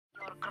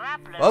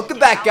Welcome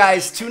back,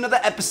 guys, to another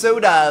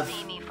episode of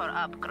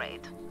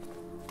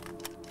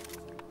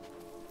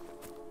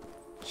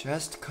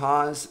Just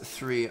Cause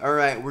 3.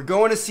 Alright, we're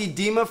going to see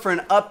Dima for an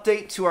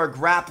update to our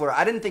grappler.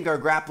 I didn't think our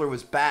grappler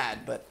was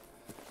bad, but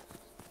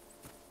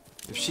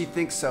if she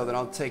thinks so, then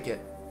I'll take it.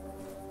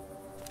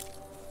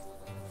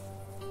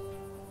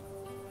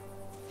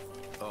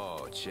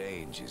 Oh,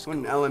 change is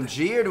Want an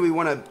LMG, or do we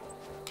want to...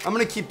 I'm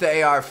going to keep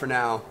the AR for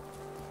now.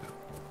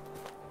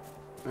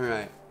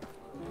 Alright.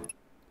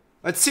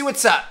 Let's see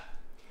what's up.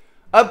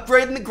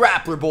 Upgrading the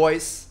grappler,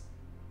 boys.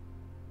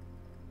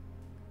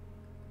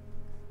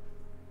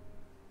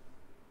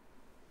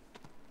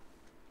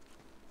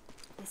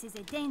 This is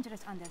a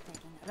dangerous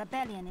undertaking.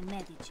 Rebellion in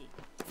Medici.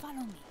 Follow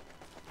me.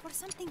 For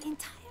something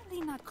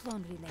entirely not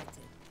clone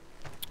related.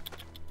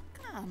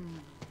 Come.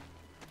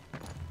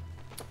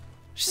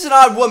 She's an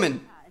odd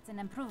woman. It's an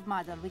improved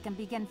model. We can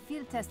begin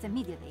field tests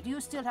immediately. Do you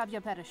still have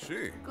your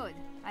parachute? Si. Good.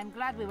 I'm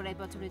glad we were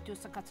able to reduce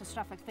the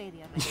catastrophic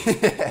failure rate.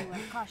 We were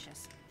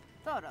cautious.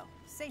 Thorough.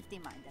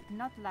 Safety-minded.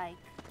 Not like...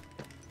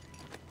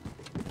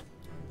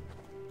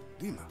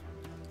 Dima.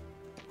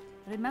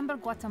 Remember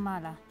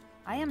Guatemala.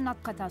 I am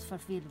not cut out for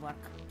field work,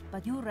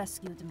 but you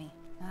rescued me.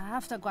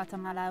 After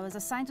Guatemala, I was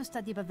assigned to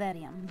study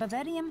bavarium.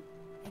 Bavarium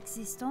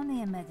exists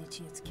only in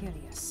Medici. It's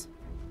curious.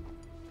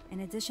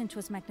 In addition to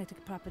its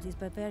magnetic properties,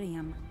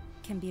 bavarium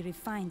can be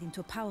refined into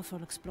a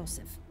powerful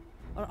explosive,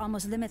 or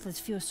almost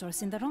limitless fuel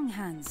source in the wrong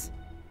hands.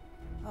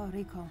 Oh,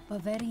 Rico,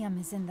 bavarium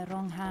is in the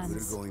wrong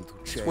hands. We're going to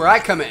change. That's where I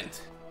come in.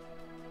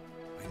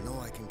 I know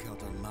I can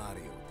count on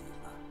Mario,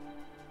 Dima.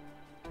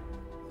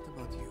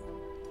 What about you?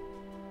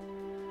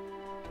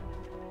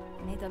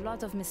 Made a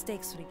lot of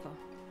mistakes, Rico.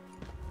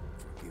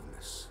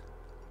 Forgiveness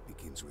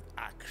begins with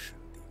action,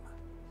 Dima.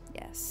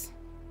 Yes,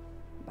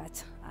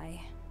 but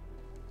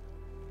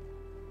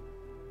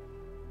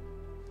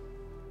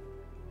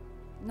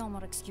no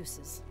more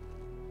excuses.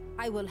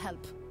 I will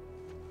help.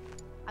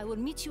 I will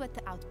meet you at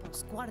the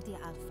outpost, Guardia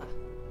Alpha.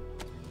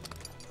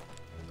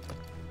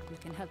 You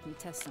can help me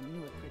test some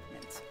new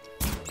equipment.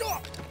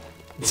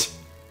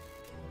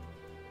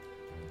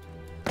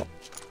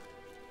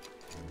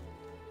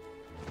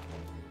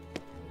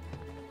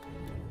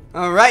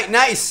 Alright,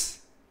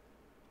 nice.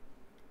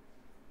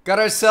 Got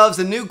ourselves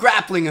a new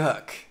grappling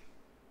hook.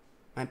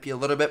 Might be a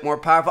little bit more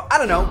powerful. I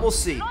don't know. We'll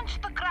see.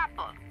 Launch the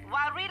grapple.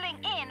 While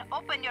reeling in,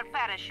 open your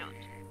parachute.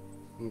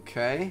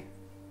 Okay.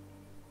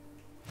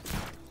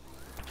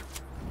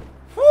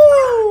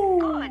 Woo!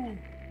 Good.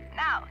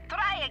 Now,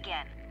 try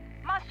again.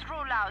 Must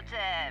rule out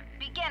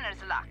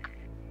beginner's luck.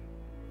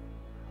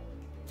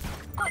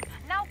 Good.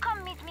 Now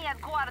come meet me at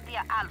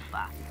Guardia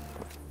Alpha.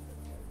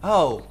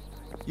 Oh.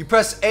 You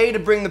press A to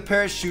bring the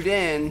parachute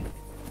in.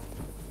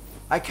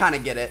 I kind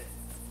of get it.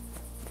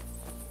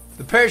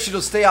 The parachute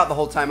will stay out the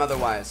whole time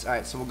otherwise.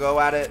 Alright, so we'll go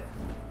at it.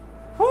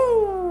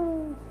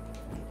 Woo!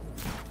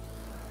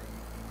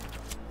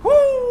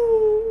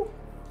 Woo!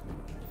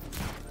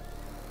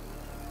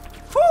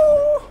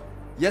 Woo!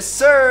 Yes,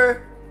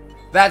 sir!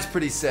 That's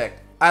pretty sick.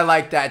 I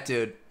like that,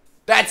 dude.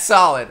 That's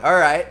solid.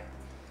 Alright.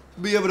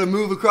 Be able to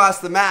move across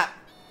the map.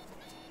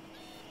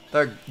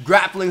 The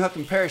grappling hook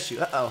and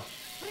parachute. Uh-oh.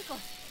 Rico,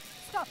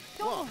 stop!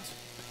 Don't!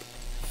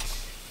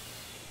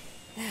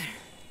 There.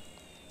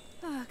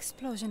 Oh,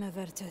 explosion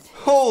averted.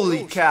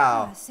 Holy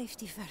cow.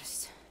 Safety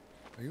first.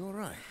 Are you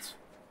alright?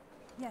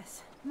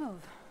 Yes,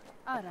 move.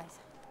 All right.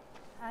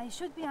 I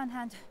should be on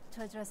hand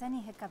to address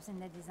any hiccups in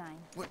the design.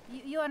 What?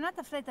 You are not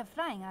afraid of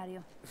flying, are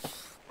you?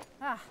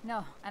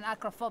 No, an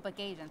acrophobic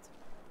agent.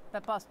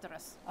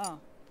 Preposterous. Oh,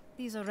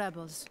 these are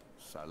rebels.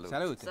 Salute.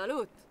 Salute.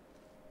 Salute.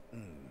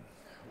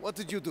 What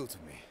did you do to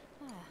me?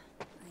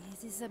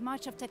 It is a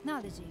march of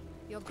technology.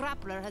 Your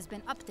grappler has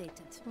been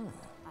updated.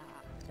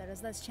 There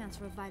is less chance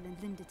for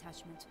violent limb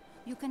detachment.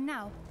 You can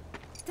now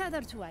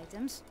tether to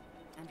items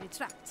and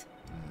retract.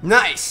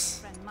 Nice.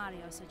 Friend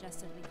Mario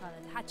suggested we call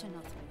it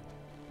Hachinotri.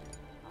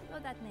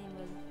 Although that name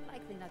will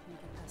likely not make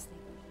it past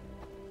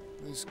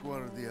legal. This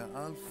Guardia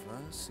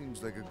Alpha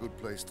seems like a good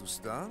place to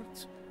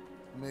start.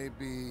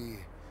 Maybe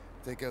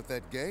take out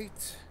that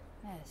gate?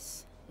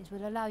 Yes, it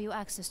will allow you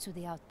access to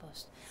the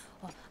outpost.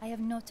 Oh, I have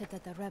noted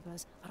that the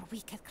rebels are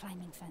weak at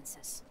climbing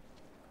fences.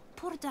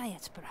 Poor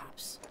diet,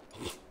 perhaps.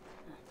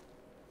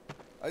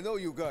 I know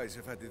you guys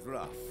have had it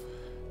rough,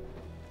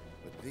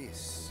 but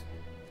this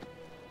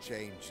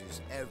changes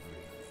everything.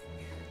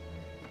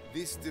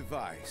 This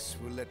device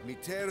will let me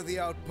tear the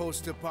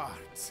outpost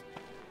apart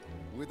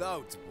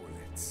without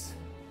bullets.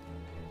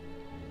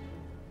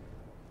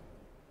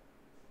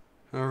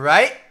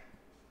 Alright.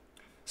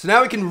 So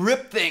now we can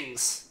rip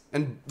things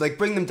and like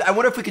bring them. I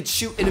wonder if we could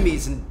shoot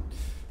enemies and.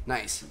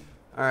 Nice.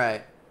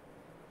 Alright.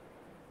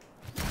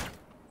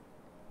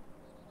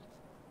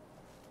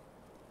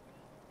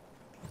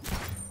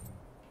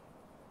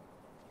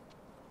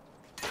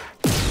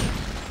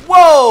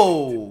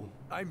 Whoa!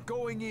 I'm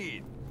going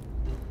in.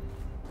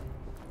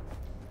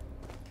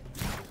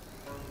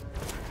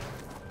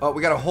 Oh,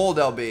 we gotta hold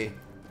LB.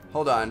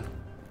 Hold on.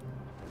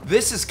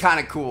 This is kind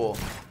of cool.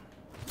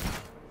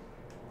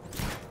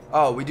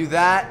 Oh, we do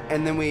that,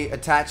 and then we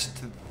attach it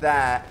to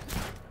that.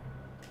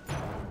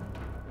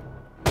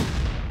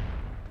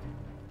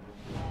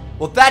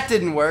 Well, that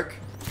didn't work.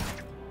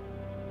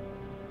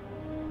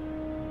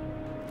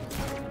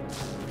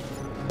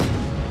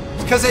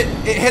 Because it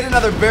hit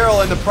another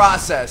barrel in the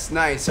process.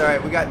 Nice. All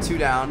right, we got 2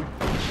 down.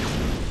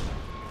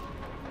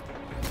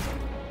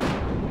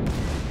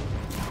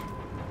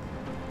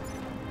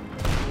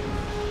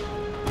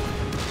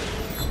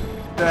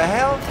 The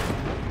hell?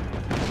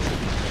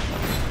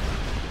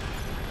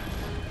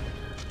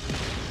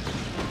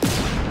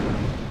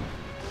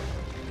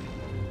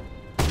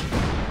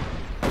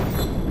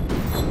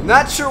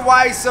 Not sure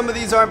why some of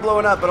these aren't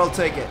blowing up, but I'll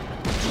take it.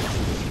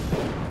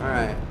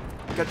 Alright.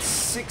 Got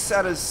 6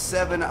 out of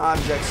 7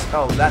 objects.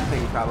 Oh, that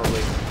thing probably.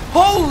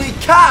 Holy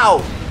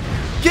cow!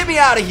 Get me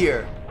out of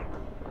here!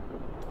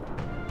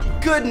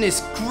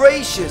 Goodness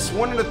gracious!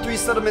 1 out of 3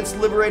 settlements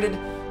liberated.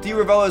 D.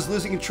 Ravello is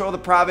losing control of the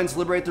province.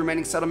 Liberate the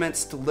remaining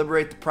settlements to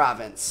liberate the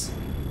province.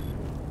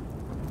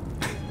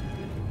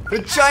 The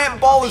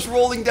giant ball is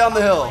rolling down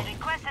the hill.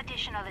 Request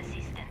additional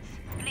assistance.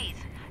 Please,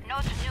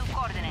 note new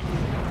coordinates.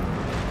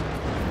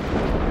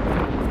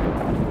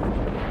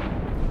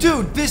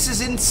 Dude, this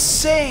is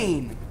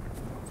insane!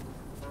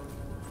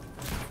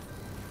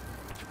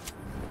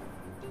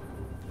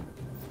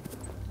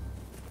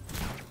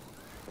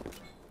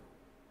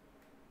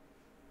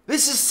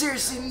 This is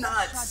seriously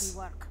nuts! Shoddy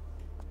work.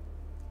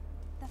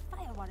 The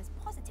firewall is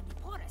positively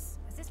porous.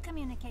 Was this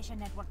communication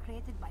network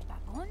created by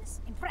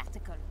baboons?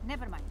 Impractical.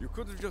 Never mind. You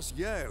could have just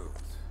yelled.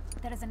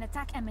 There is an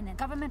attack imminent.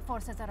 Government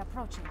forces are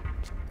approaching.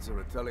 It's a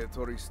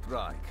retaliatory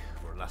strike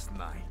for last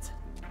night.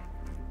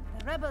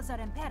 The rebels are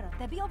in peril.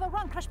 They'll be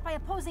overrun, crushed by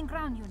opposing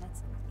ground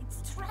units.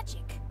 It's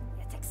tragic,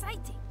 yet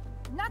exciting.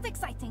 Not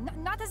exciting.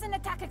 Not as an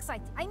attack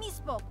exciting. I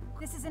misspoke.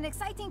 This is an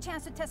exciting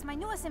chance to test my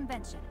newest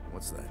invention.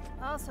 What's that?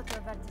 Also to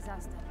avert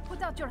disaster.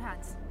 Put out your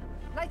hands.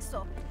 Like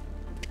so.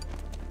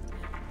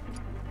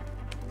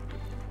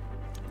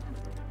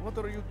 What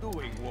are you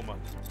doing, woman?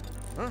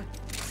 Huh?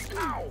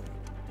 Ow!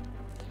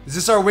 Is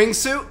this our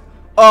wingsuit?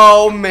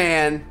 Oh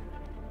man.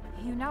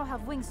 You now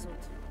have wingsuit.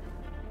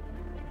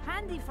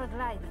 Handy for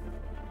gliding.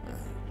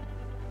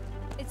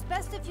 It's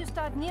best if you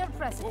start near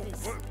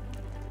precipice.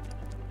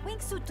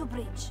 Wingsuit to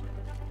bridge.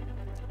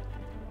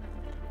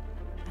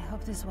 I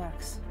hope this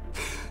works.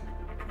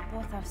 For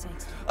both our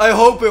sakes. I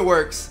hope it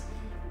works.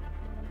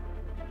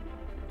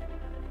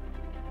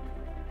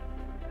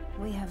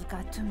 We have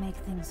got to make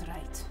things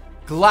right.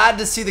 Glad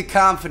to see the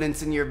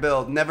confidence in your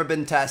build. Never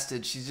been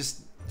tested. She's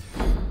just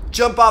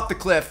jump off the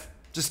cliff.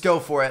 Just go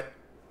for it.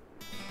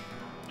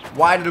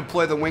 Why to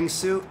deploy the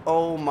wingsuit?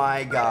 Oh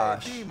my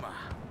gosh. Hey, Dima.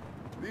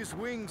 This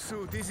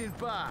wingsuit isn't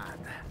bad.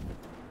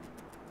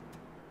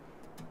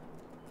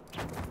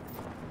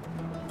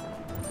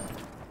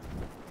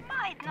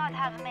 Might not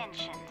have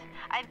mentioned.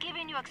 I've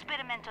given you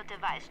experimental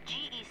device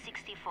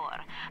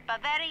GE64,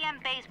 Bavarian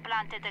base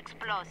planted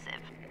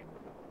explosive.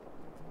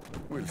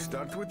 We'll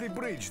start with the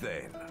bridge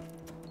then.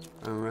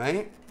 All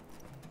right.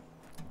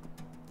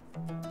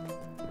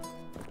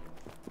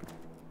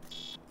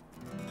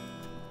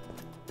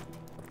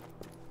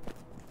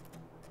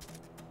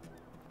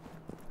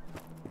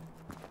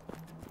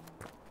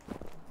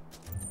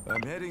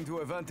 I'm heading to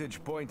a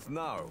vantage point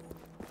now.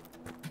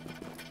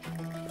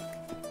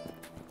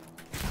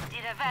 The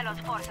Ravello's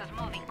forces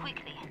moving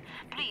quickly.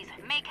 Please,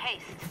 make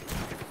haste.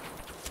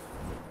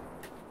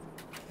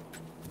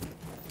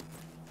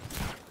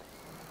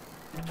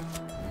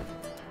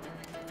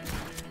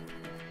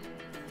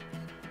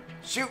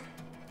 Shoot.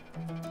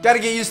 Gotta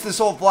get used to this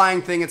whole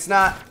flying thing. It's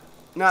not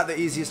the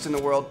easiest in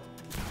the world.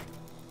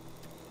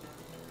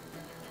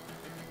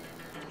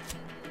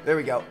 There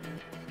we go.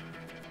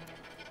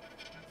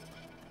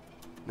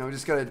 Now we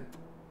just gotta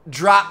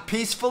drop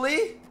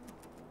peacefully.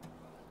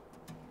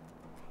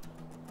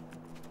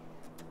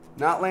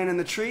 Not land in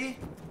the tree.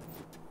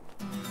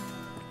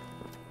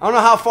 I don't know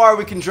how far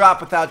we can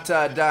drop without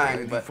dying,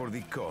 Ready but for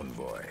the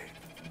convoy.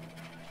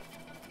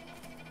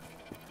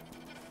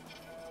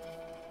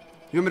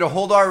 you want me to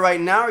hold R right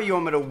now, or you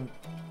want me to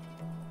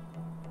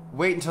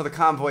wait until the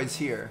convoy's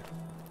here?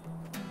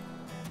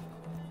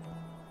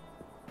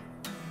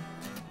 I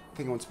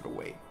think it wants me to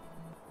wait.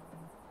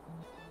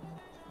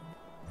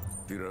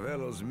 The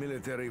Ravello's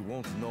military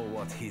won't know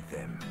what hit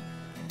them.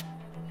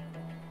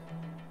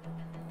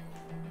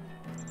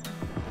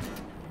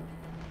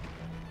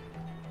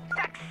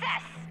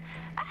 Success!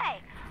 Hey,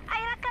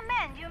 I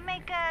recommend you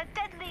make a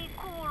deadly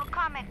cool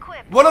comic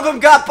quip. One of them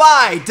got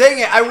by! Dang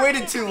it, I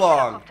waited too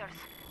long.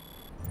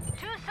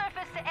 Two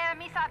surface-to-air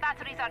missile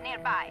batteries are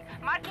nearby.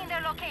 Marking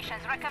their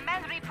locations.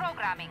 Recommend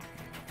reprogramming.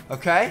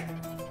 Okay.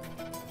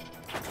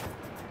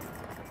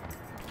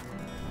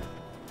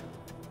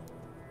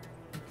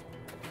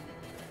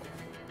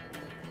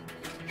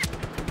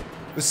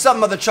 What's up,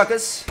 mother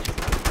chuckers?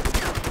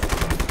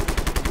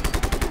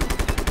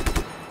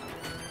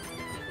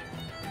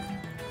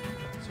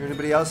 Is there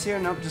anybody else here?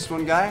 Nope, just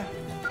one guy.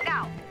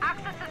 Now,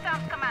 access the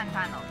South Command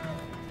Panel.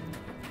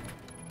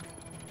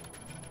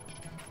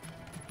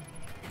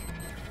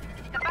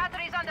 The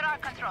battery is under our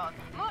control.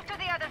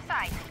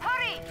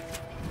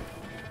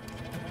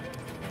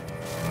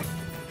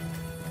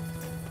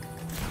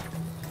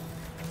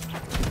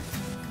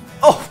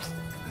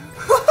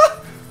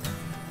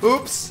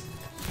 Oops.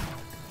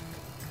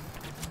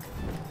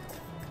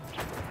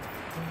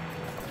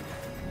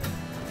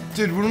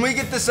 Dude, when we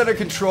get this under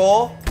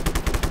control,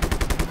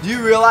 do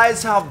you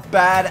realize how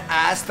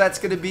badass that's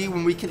gonna be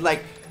when we can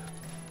like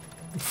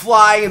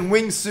fly and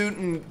wingsuit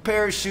and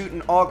parachute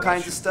and all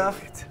kinds of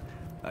stuff?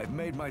 I've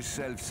made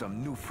myself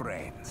some new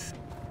friends.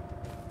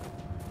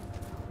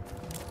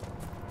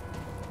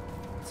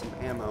 Some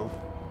ammo.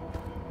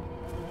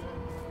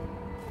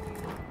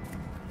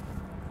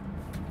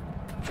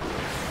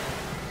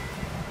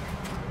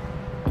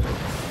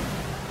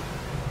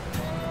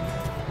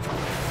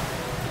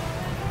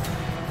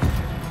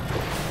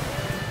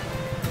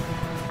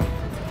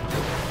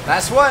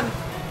 Last one.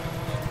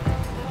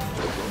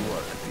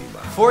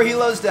 4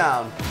 helos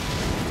down.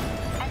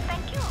 And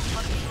thank you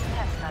for being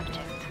test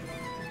subject.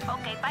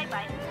 Okay,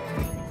 bye-bye.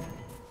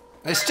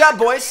 Nice job,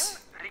 boys.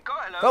 Rico,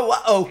 hello. Oh,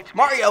 uh-oh, It's me,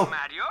 Mario.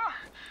 Mario.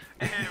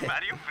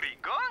 Mario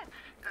Frico.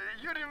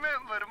 You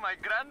remember my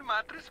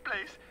grandmother's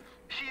place?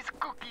 She's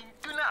cooking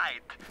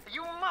tonight.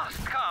 You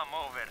must come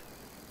over.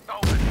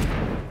 Over.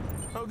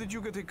 How did you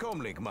get a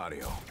comlink,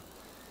 Mario?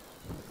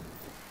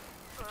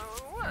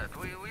 What?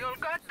 We all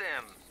got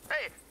them.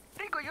 Hey,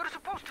 Rico, you're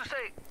supposed to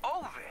say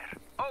over.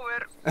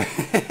 Over.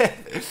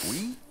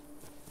 We?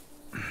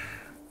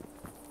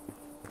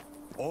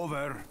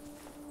 Over.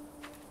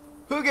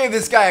 Who gave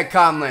this guy a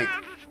comm link?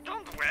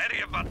 Don't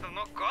worry about the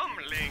no-com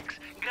links.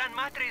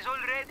 Grandmother is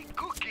already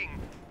cooking.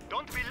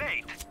 Don't be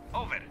late.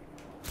 Over.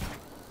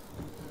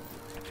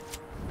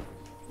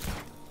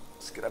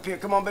 Let's get up here.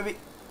 Come on, baby.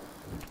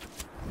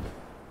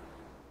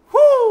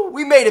 Woo!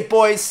 We made it,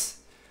 boys.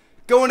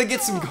 Going to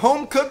get some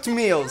home-cooked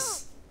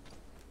meals.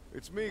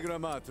 It's me,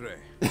 Gramatre.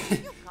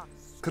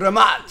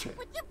 Gramatre.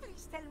 Would you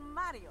please tell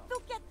Mario to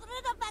get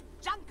rid of that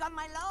junk on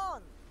my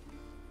lawn?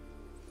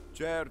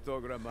 Certo,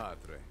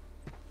 Gramatre.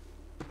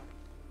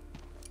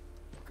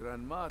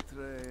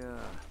 Granmatre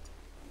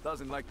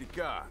doesn't like the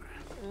car.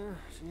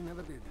 She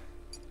never did.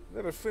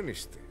 Never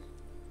finished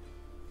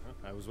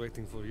it. I was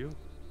waiting for you.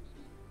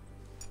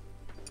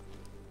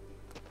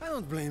 I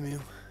don't blame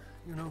you,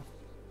 you know,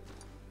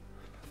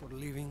 for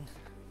leaving.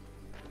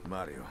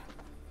 Mario,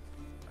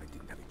 I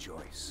didn't have a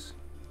choice.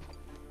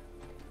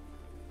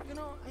 You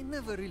know, I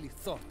never really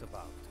thought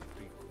about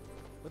it, Rico.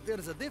 But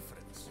there's a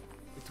difference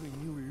between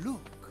you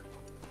look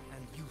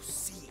and you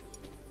see.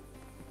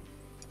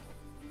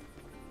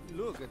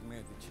 Look at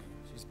Medici.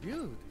 She's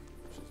beautiful.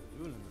 She's a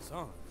jewel in the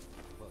sun.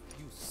 But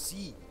you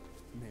see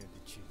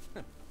Medici.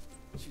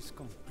 She's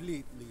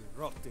completely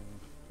rotten.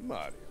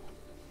 Mario,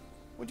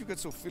 why'd you get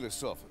so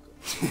philosophical?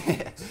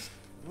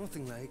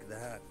 Nothing like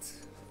that.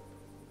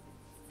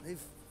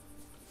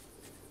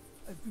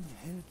 I've been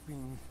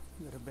helping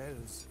the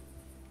rebels.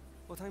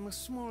 But I'm a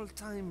small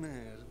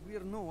timer. We're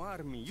no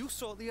army. You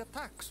saw the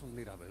attacks on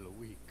Mirabello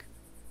week.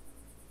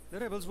 The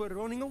rebels were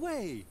running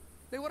away.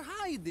 They were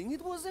hiding.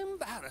 It was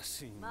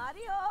embarrassing.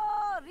 Mario,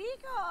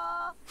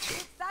 Rico,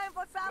 it's time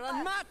for supper.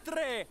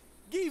 Granmatre,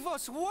 give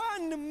us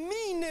 1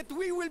 minute.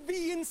 We will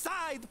be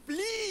inside,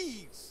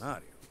 please.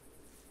 Mario,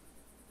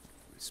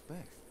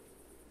 respect.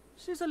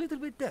 She's a little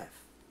bit deaf.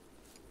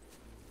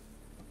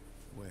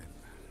 Well,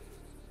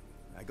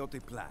 I got a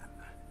plan.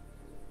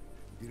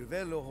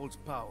 Biravello holds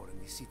power in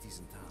the cities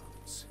and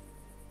towns.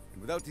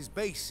 And without his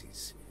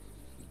bases,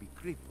 he'll be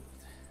crippled.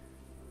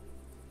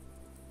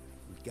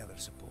 We'll gather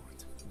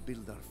support,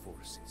 build our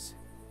forces.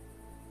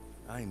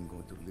 I'm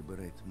going to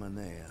liberate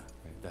Manea.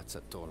 That's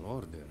a tall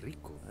order,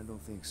 Rico. I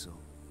don't think so.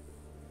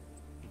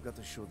 We've got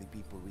to show the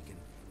people we can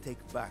take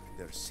back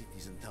their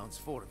cities and towns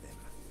for them.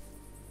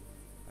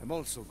 I'm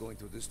also going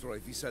to destroy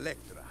Vis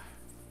Electra.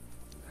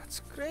 That's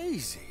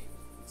crazy.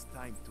 It's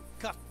time to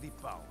cut the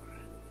power.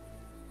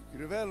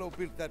 Biravello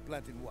built that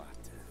plant in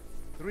what?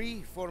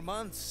 3-4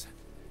 months?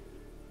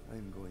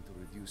 I'm going to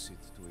reduce it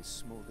to a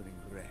smoldering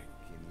wreck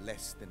in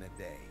less than a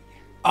day.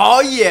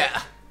 Oh,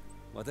 yeah.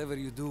 Whatever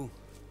you do,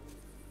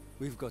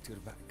 we've got your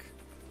back.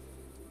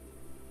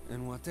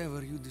 And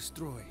whatever you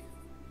destroy,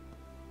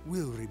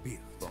 we'll rebuild.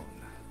 Bon.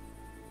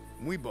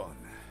 Muy bon.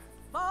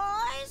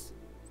 Boys,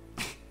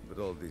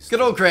 But all this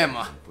Good old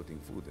grandma. putting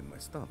food in my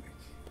stomach.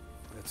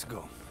 Let's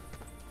go.